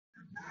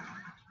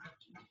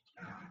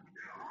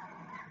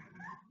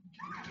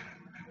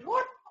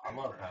I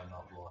love having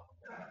that block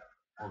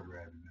or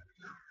grabbing.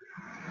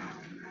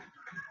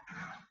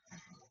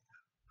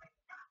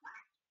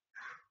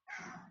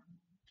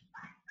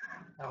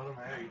 That doesn't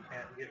matter. You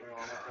can't get me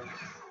on that thing.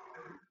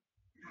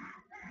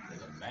 It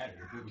doesn't matter.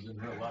 If it was in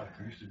real life,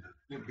 you should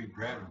still be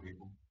grabbing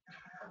people.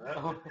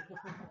 I'm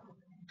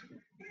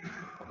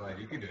glad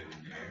you could do it in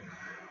the air.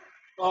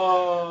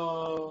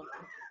 Oh.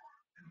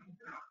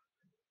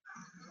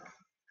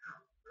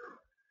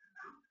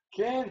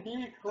 Can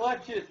he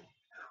clutch it?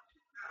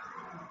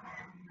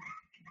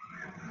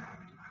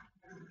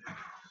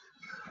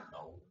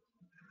 No.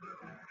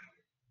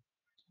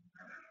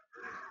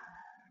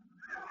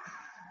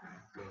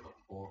 Go to the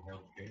full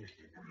health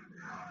character.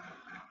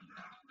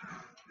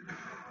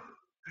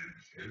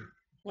 See?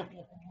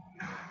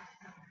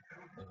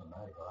 Doesn't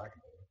matter what I can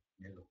do.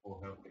 You're the full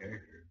health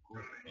character. Of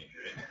course I can't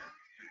do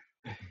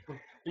it.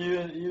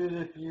 Even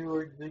if you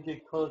were to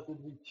get close to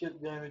the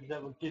chip damage,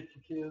 that would get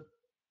you killed.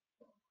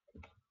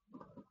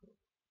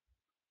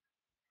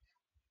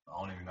 I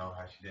don't even know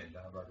how she didn't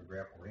die by the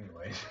grapple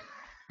anyways.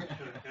 Should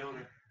have killed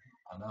her.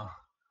 I know.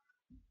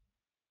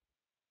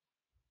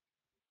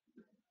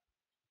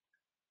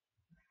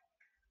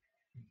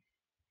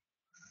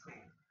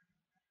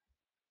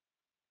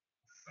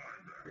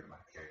 Get my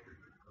character.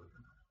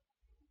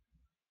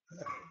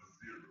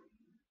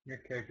 Your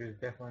character is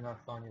definitely not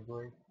Sonya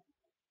Blade.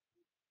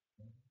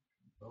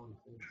 Oh,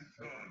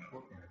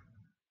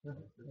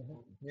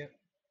 Yep.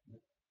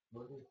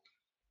 Look at it.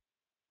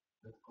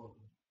 That's cool.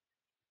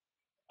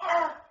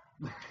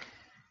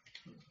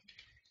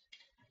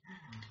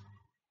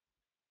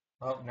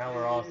 Oh, now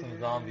we're all some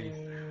zombies.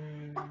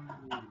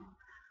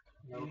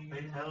 No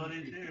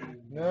fatality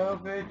too. No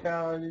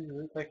fatalities.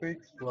 Looks like we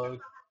explode.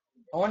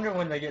 I wonder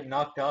when they get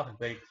knocked off if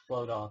they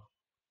explode off.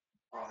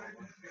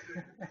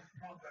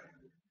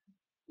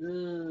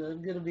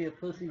 I'm gonna be a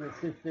pussy that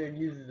sits there and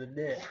uses a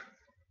net.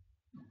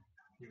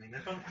 You mean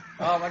this one?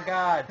 Oh my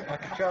god, my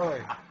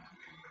controller.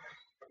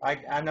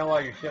 I know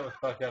why your shit was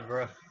fucked up,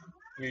 bro.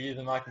 You're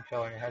using my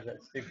controller and it has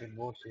that stupid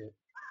bullshit.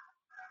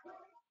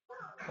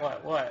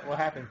 What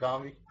happened,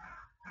 zombie?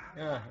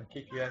 I'll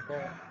kick you out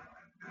there.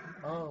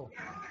 Oh.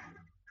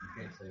 You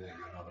can't say that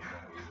you're not a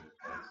zombie either.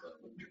 It's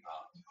with your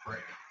eyes.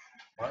 Frick.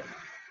 What?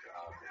 Your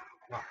eyes.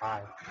 Not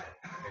high.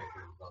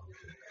 Character is zombie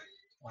too.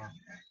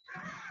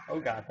 Oh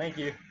god, thank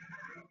you.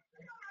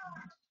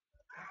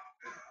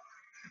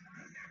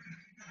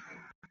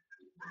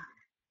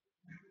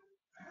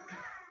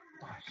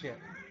 Oh shit.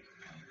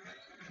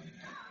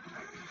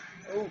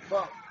 Oh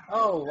fuck.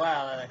 Oh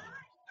wow.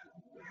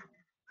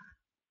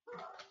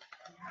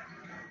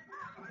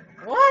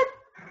 What?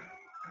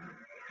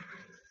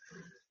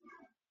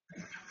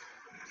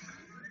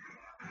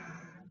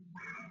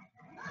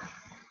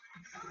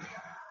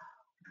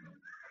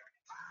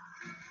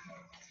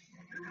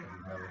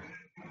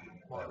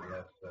 What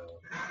left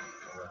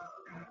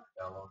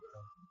download?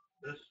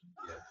 This?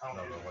 Yes. Oh,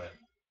 No, the left.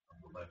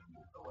 The left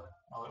is the left.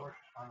 Oh, it works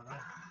fine with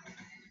that.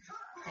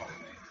 Oh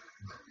man.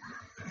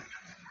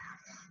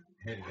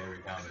 Hit it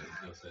every time it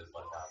still says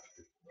like I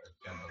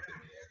jump up in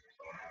the air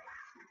so high.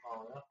 Oh,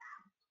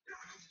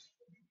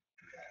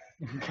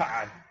 yeah.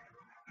 God.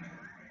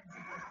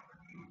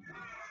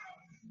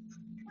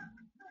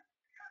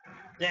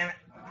 Damn it.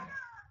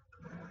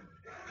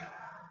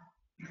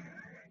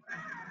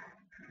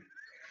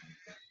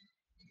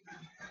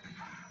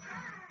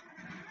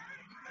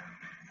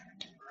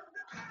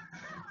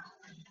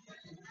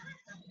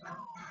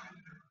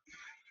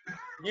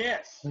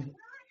 Yes.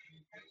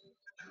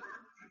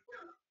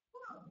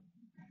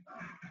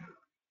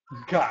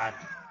 God.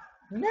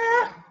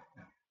 No.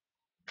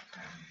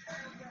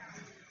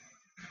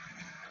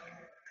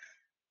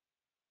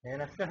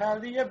 And I still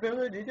have the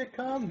ability to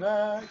come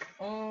back.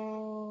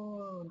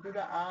 Oh, to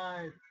the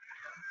eyes.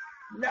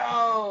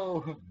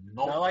 No.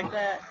 Nope. Not like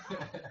that.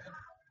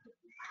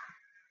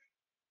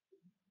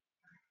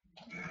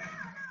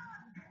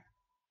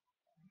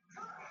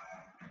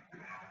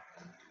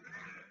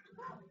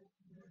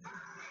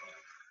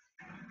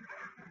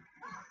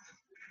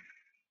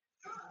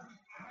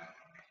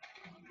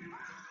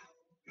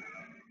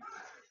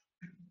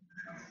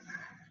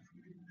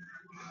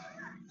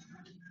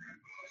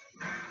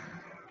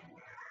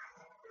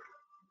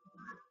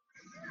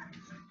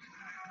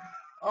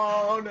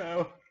 Oh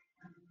no.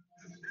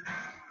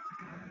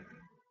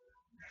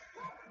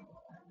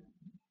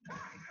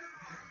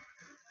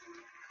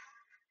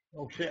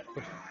 Oh shit.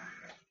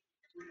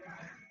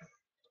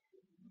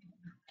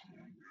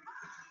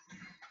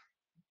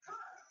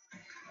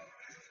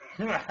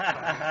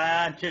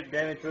 Chip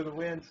damage for the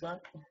win, son.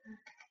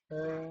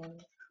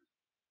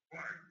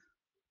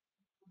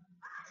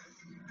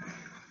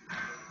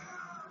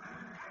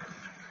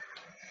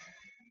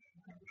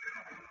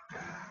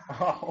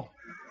 Oh.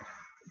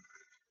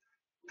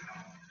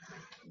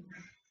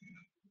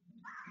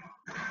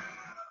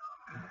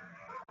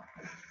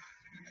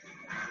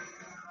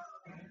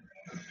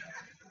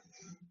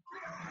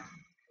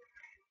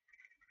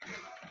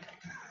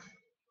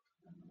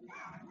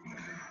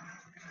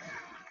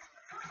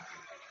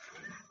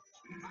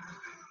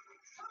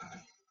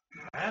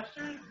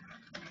 bastard.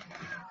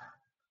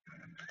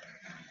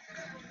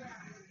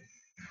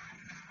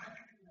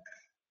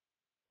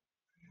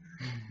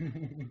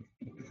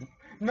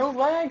 No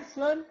lag,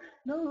 son.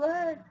 No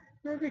lag.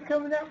 Maybe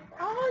coming out.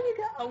 Oh, you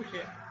got. Oh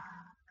shit.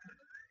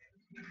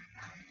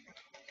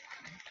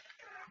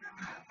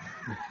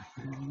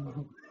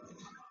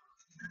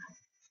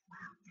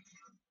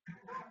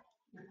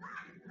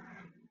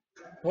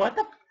 What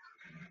the?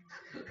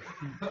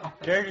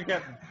 Character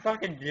kept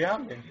fucking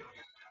jumping.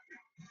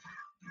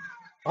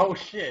 Oh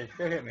shit, it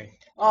still hit me.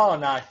 Oh,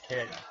 nice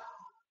hit.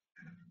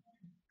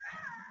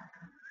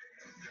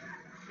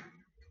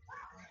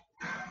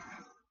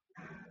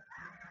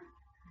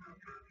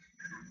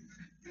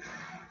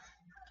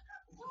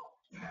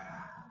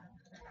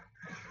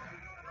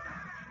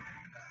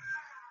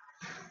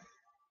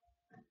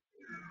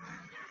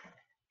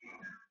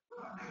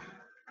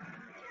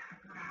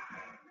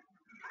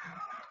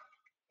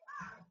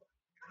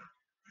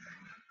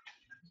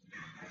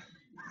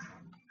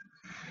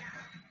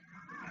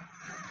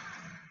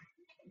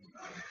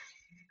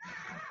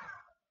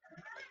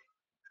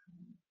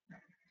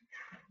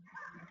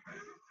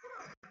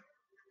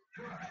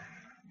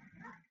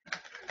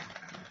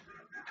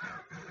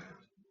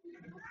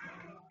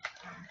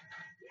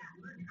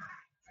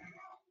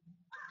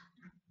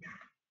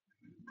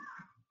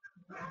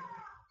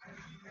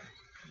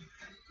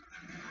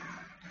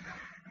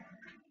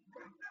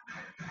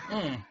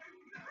 Mm.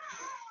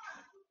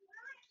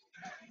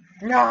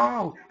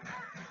 No!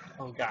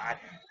 Oh god.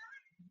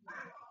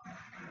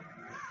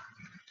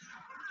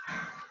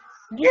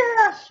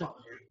 Yes!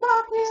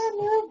 Fuck yeah,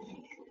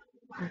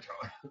 dude!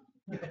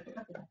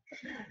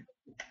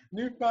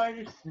 New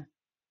fighters.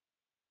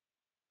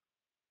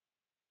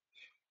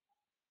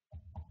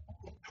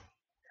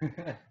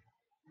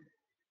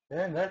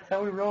 And that's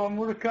how we roll in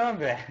Mortal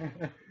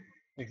Kombat.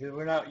 Except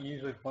we're not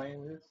usually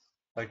playing this.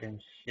 Fucking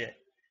shit.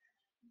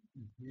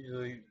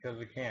 Usually because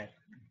we can't.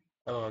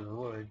 Otherwise we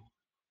would.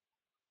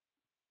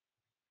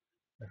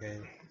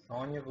 Okay,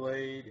 Sonya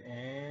Blade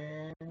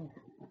and...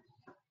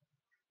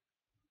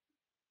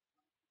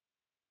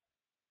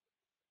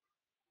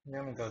 Yeah,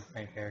 I'm gonna go with the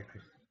same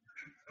characters.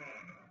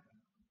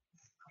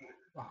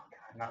 Oh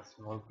god, not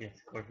Smokey and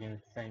Scorpion at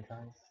the same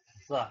time.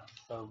 Sucks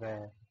so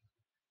bad.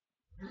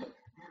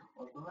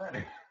 What's the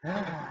matter?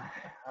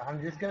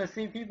 I'm just gonna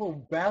see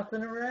people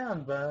bouncing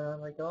around,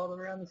 like all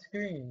around the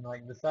screen.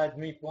 Like besides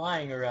me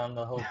flying around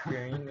the whole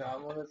screen, I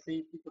want to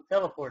see people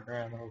teleporting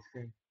around the whole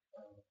screen.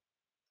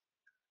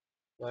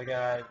 So I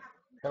got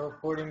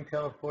teleporting.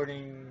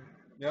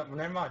 Yep,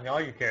 never mind. All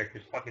your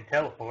characters fucking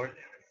teleport.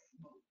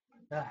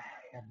 Ah,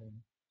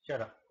 goddamn.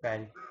 Shut up,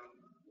 fatty.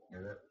 Yeah,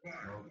 that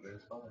smoke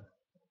is fine.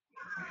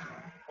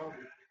 Oh,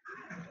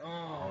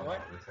 what?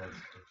 No, this has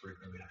to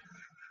freaking...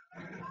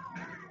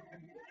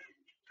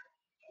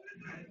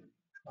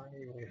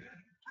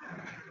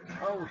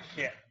 Oh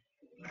shit.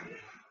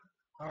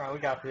 Alright, we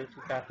got this.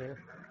 We got this.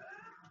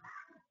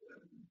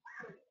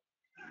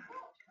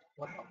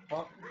 What the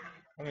fuck?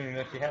 I didn't even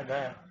know she had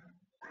that.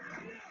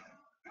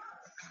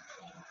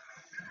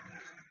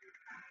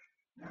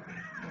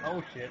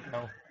 Oh shit,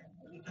 no.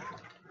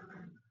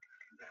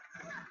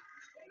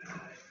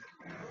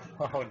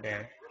 Oh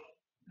damn.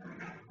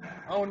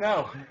 Oh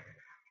no!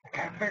 I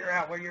can't figure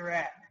out where you're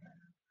at.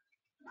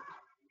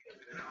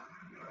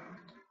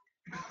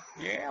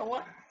 Yeah,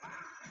 what?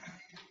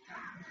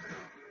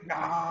 No!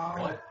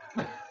 What?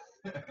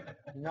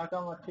 You knocked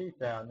all my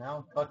teeth out. Now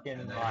I'm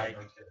fucking like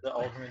the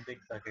ultimate dick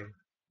sucker.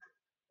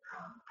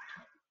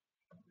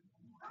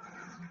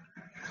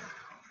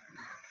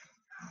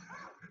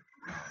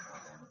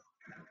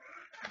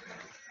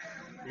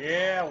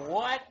 Yeah,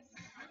 what?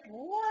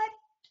 What?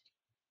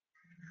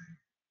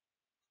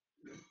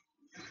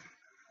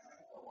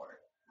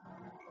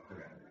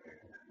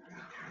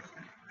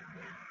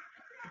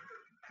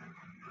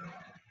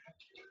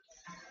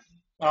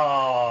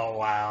 Oh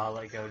wow, I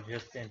let go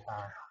just in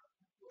time.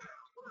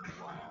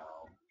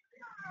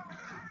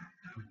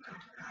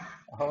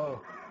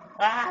 Oh.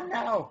 Ah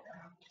no!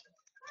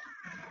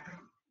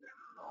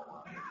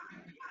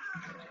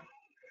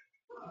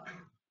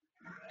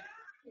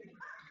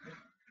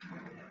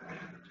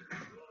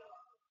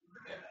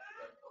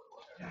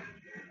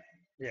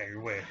 Yeah,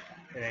 you wish.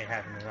 It ain't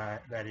happening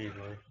that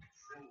easily.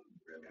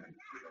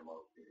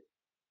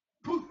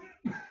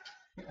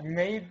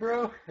 Made,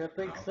 bro? I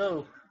think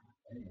so.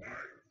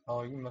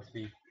 Oh, you must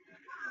be.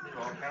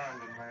 All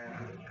kinds of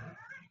man.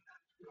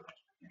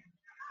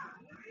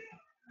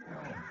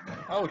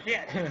 Oh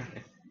shit!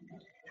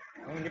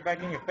 I'm gonna get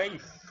back in your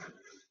face.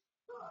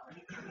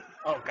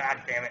 Oh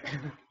god damn it.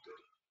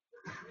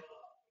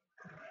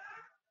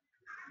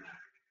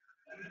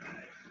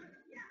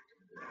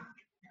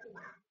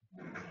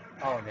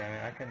 Oh damn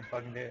it, I couldn't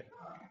fucking do it.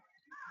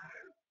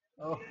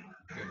 Oh.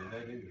 Good as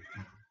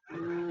I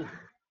do.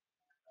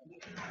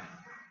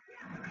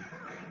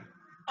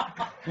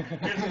 Just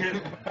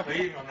get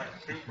leave on that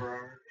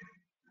super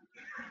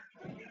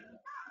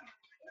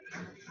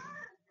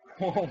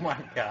Oh my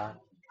god.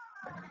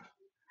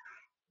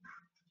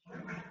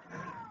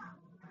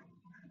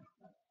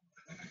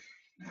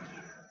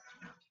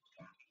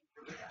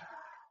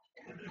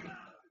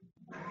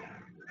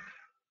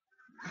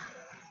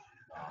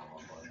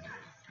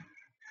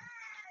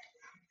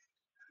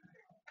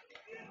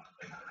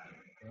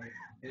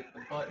 Hit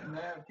the button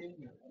now, didn't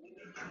you?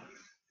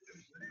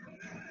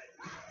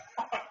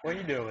 What are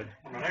you doing?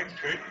 My next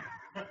trick.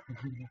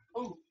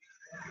 Oh.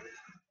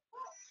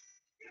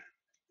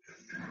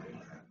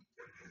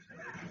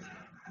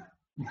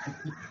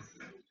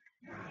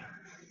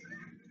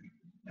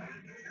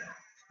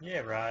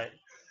 Yeah, right.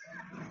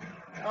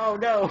 Oh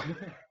no!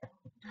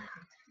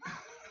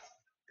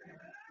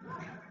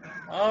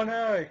 Oh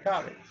no, he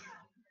caught it.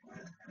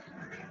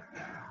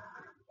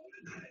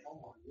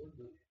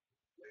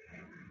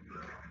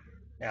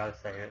 Yeah, I'll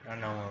save it. I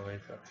know I'm gonna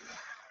lose it.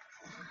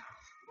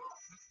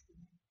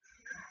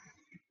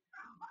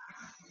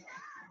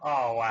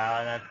 Oh wow,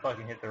 and I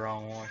fucking hit the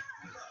wrong one.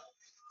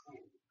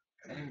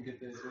 I didn't even get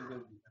the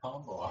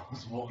combo I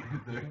was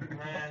walking through.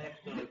 Man, it's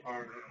still a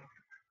part of it.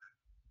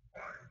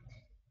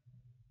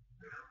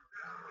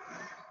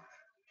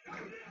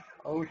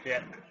 Oh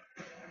shit.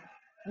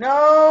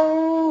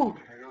 No!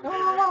 There goes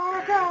Oh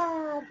my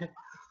god!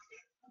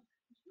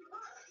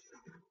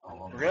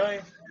 Oh, Really?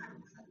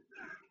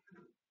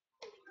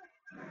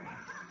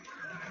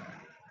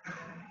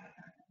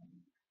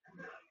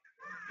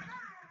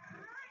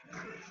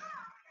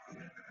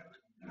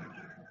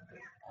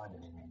 I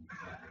didn't even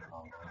get the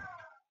combo.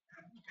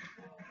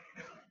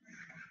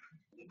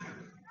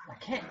 I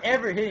can't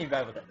ever hit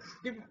anybody with that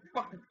stupid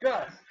fucking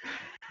dust.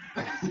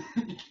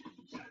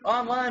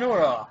 Online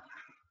or off.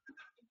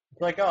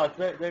 It's like, oh,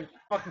 they're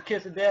fucking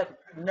kissing death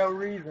for no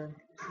reason.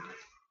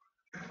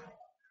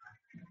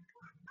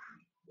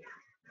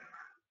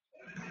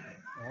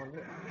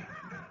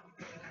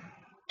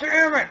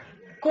 Damn it!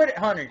 Quit it,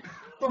 honey.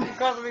 Fucking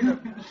causing me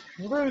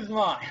to lose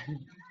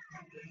mine.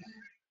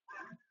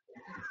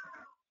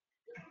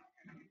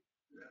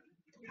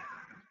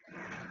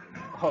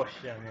 Oh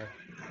shit, man.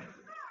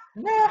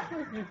 No!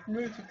 You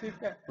moved too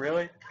fast.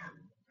 Really?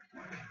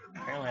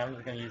 Apparently I'm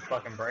just gonna use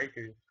fucking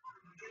breakers.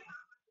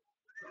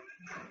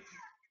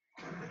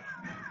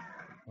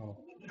 Oh,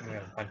 I'm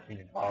gonna punch you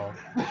in the balls.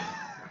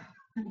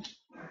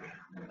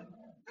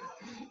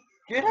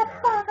 Get the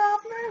fuck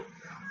off me!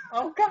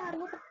 Oh god,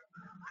 what the...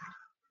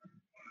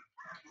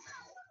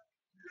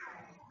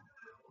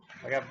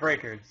 I got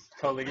breakers.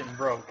 Totally getting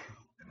broke.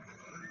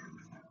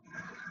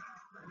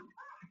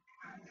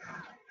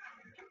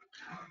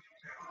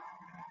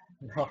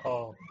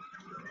 No.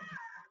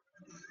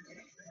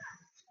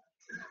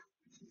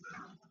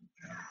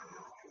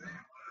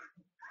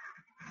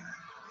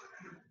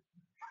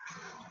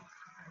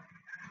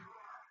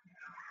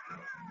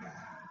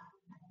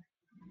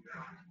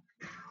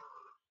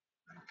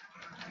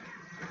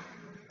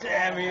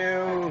 Damn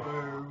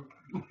you!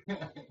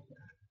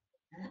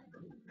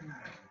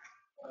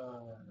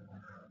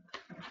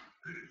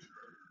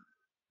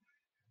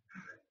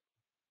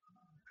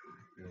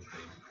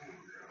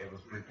 It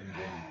was freaking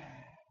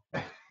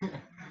game.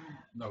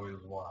 No, it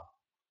was wild.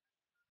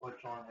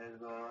 Which one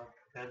is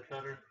head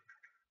cutter?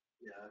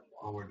 Yeah.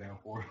 Forward, down,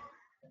 forward.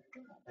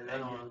 And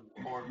then one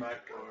forward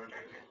back forward.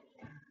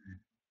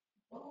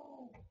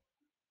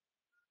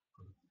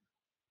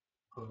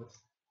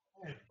 Puss.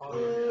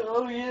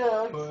 Oh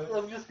yeah,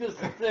 I'm just gonna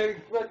sit there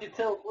and fucking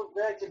teleport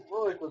back and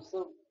forth. I'm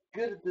so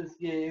good at this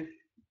game.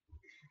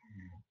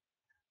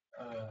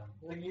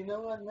 Like, you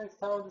know what? Next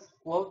time I'll just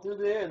float through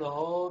the air the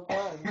whole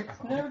time.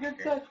 It's never gonna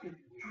touch me.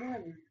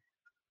 Never.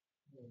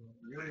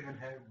 You don't even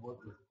have what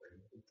this thing.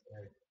 It's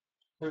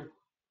like,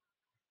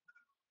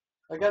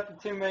 I got the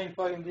two main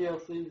fucking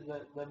DLCs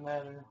that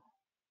matter.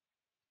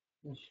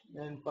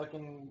 And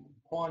fucking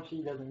Quan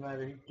Chi doesn't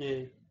matter. He's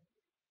gay.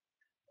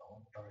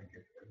 I'm trying to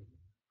get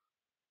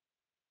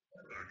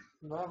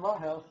rid Not my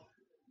house.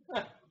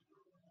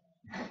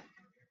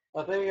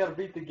 I think you gotta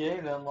beat the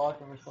game to unlock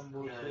him or some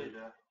bullshit. Yeah, you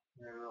do.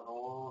 There's a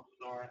whole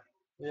story.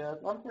 Yeah,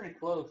 I'm pretty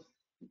close.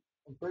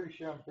 I'm pretty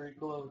sure I'm pretty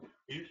close.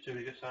 Used to,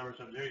 to get Cyber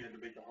Sub-Zero, you had to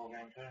beat the whole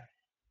game too.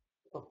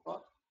 What the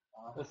fuck?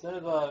 As soon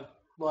as I,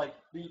 like,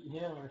 beat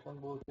him or some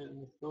bullshit in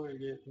the story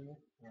gave it to me.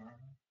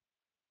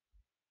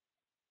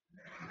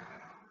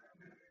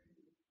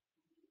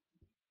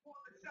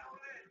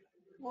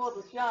 Well,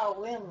 the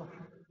Shaolin.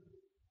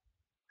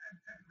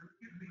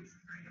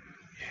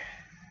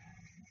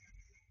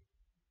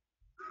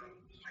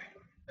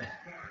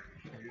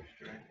 You're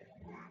straight.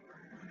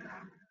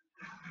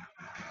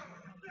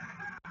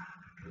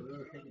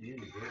 Take it easy,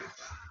 dude.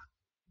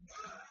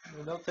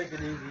 Well, don't take it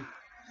easy.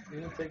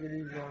 You don't take it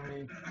easy on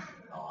me.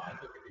 Oh, I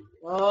took it easy.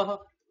 Uh-huh.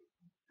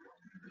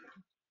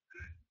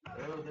 Oh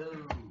no.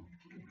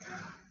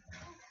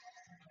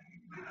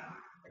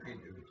 I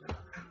can't do it.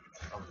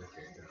 I was just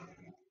kidding.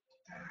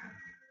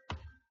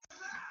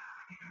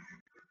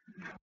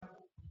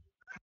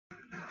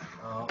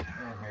 Oh,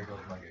 and here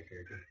goes my good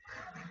character.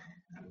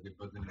 We'll get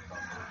put in the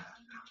combo.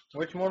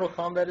 Which Mortal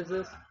Kombat is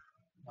this?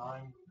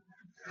 9.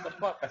 The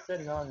fuck? I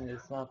said none and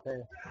it's not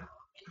there.